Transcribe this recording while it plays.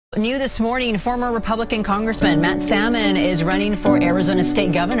New this morning, former Republican Congressman Matt Salmon is running for Arizona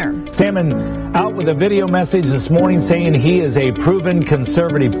State Governor. Salmon out with a video message this morning saying he is a proven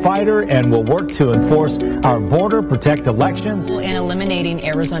conservative fighter and will work to enforce our border, protect elections, and eliminating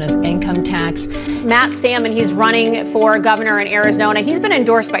Arizona's income tax. Matt Salmon, he's running for governor in Arizona. He's been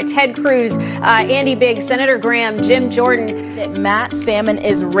endorsed by Ted Cruz, Andy Biggs, Senator Graham, Jim Jordan. Matt Salmon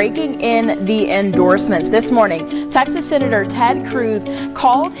is raking in the endorsements. This morning, Texas Senator Ted Cruz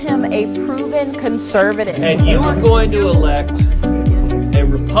called him a proven conservative. And you are going to elect a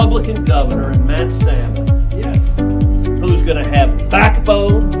Republican governor in Matt Salmon, who's going to have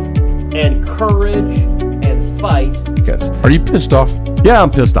backbone and courage and fight. Are you pissed off? Yeah,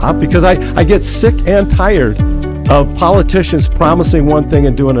 I'm pissed off because I get sick and tired of politicians promising one thing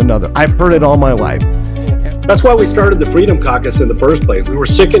and doing another. I've heard it all my life. That's why we started the Freedom Caucus in the first place. We were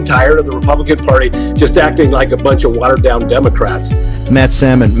sick and tired of the Republican Party just acting like a bunch of watered-down Democrats. Matt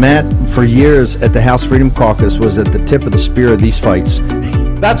Salmon. Matt, for years at the House Freedom Caucus, was at the tip of the spear of these fights.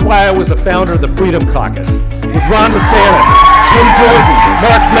 That's why I was a founder of the Freedom Caucus with Ron DeSantis, Jim Jordan,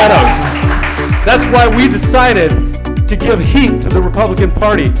 Mark Meadows. That's why we decided to give heat to the Republican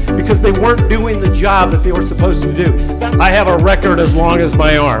Party, because they weren't doing the job that they were supposed to do. I have a record as long as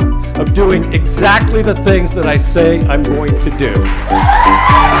my arm of doing exactly the things that I say I'm going to do.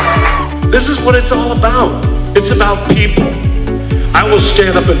 This is what it's all about. It's about people. I will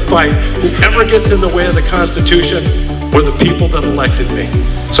stand up and fight whoever gets in the way of the Constitution or the people that elected me.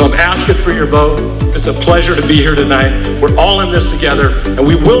 So I'm asking for your vote. It's a pleasure to be here tonight. We're all in this together, and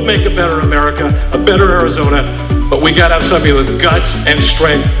we will make a better America, a better Arizona, but we got to have somebody with guts and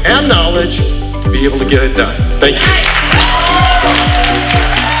strength and knowledge to be able to get it done. Thank you.